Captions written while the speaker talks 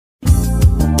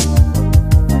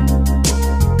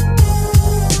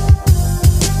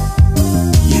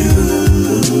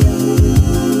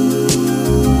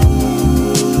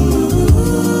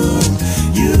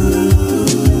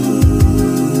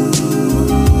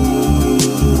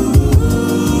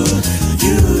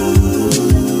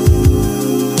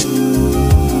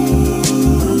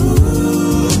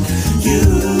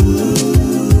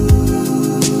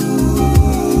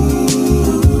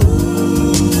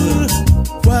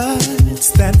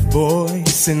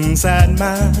voice inside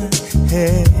my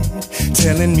head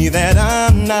telling me that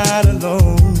I'm not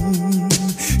alone,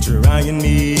 trying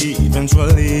me,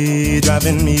 eventually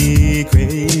driving me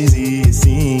crazy. It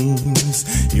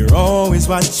seems you're always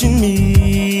watching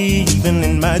me, even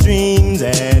in my dreams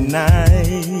at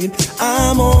night.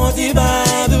 I'm haunted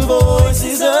by the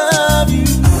voices of you.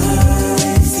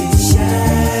 I see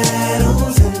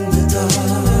shadows in the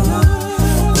dark.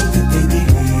 What could they be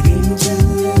leading to?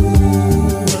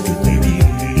 What could they be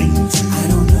leading to? I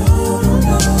don't know.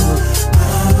 I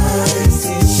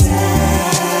see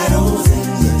shadows in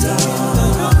the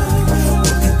dark.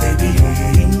 What could they be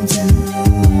leading to?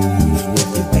 What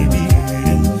could they be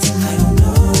leading to? I don't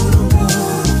know.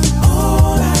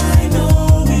 All I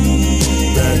know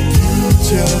is that you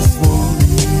just won't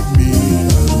leave me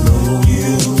alone. You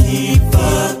keep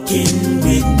fucking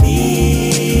with me.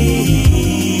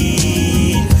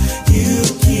 You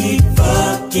keep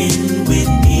fucking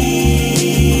with me.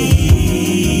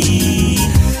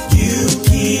 You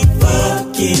keep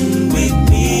fucking with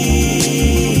me.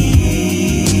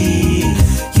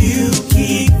 You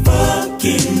keep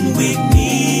fucking with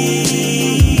me.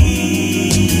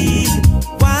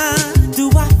 Why do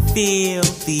I feel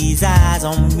these eyes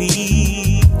on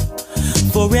me?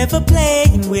 Forever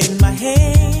playing with my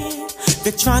head.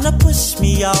 They're trying to push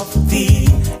me off the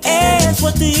edge.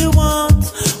 What do you want?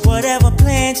 Whatever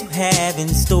plans you have in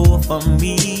store for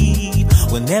me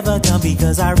will never come,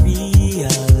 because I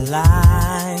realize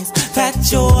that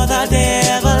you're the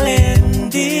devil in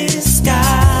disguise.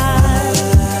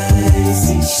 I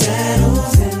see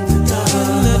shadows in the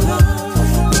dark.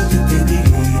 What could they be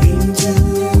leading to?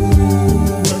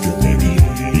 What could they be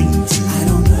leading to? I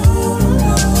don't know.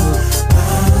 I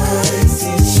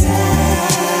see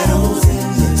shadows in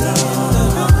the dark.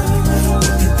 What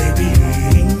could they be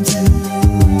leading to?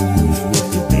 What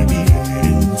could they be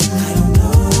leading to? I don't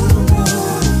know.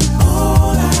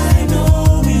 All I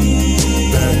know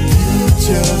is that you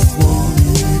just won't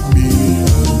leave me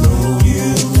alone. You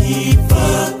keep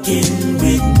fucking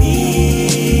with me.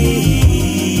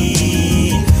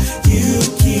 You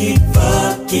keep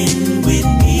fucking with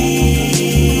me.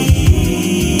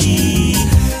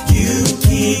 You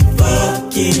keep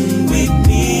fucking with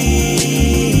me.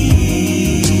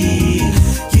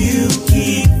 You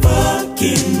keep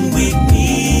fucking with me.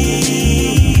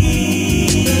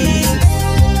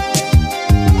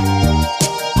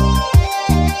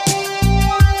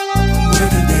 Where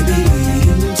could they be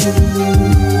leading to?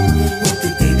 What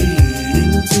could they be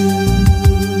leading to?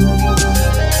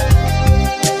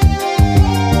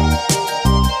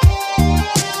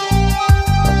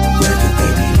 Where could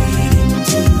they be leading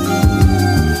to?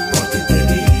 What could they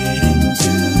be leading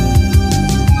to?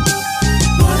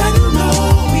 What I do know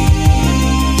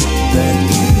is that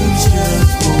you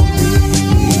just won't leave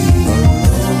me alone.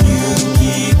 You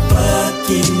keep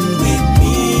fucking with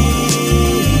me.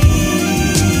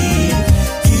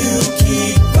 You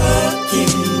keep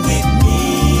fucking with me.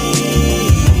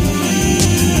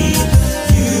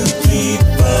 You keep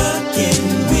fucking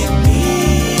with me.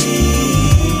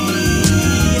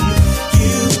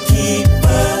 You keep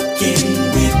fucking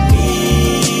with me.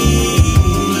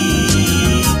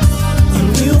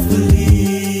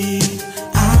 Unwillfully,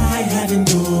 I have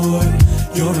endured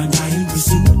your undying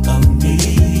pursuit of me,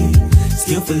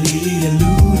 skillfully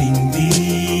elude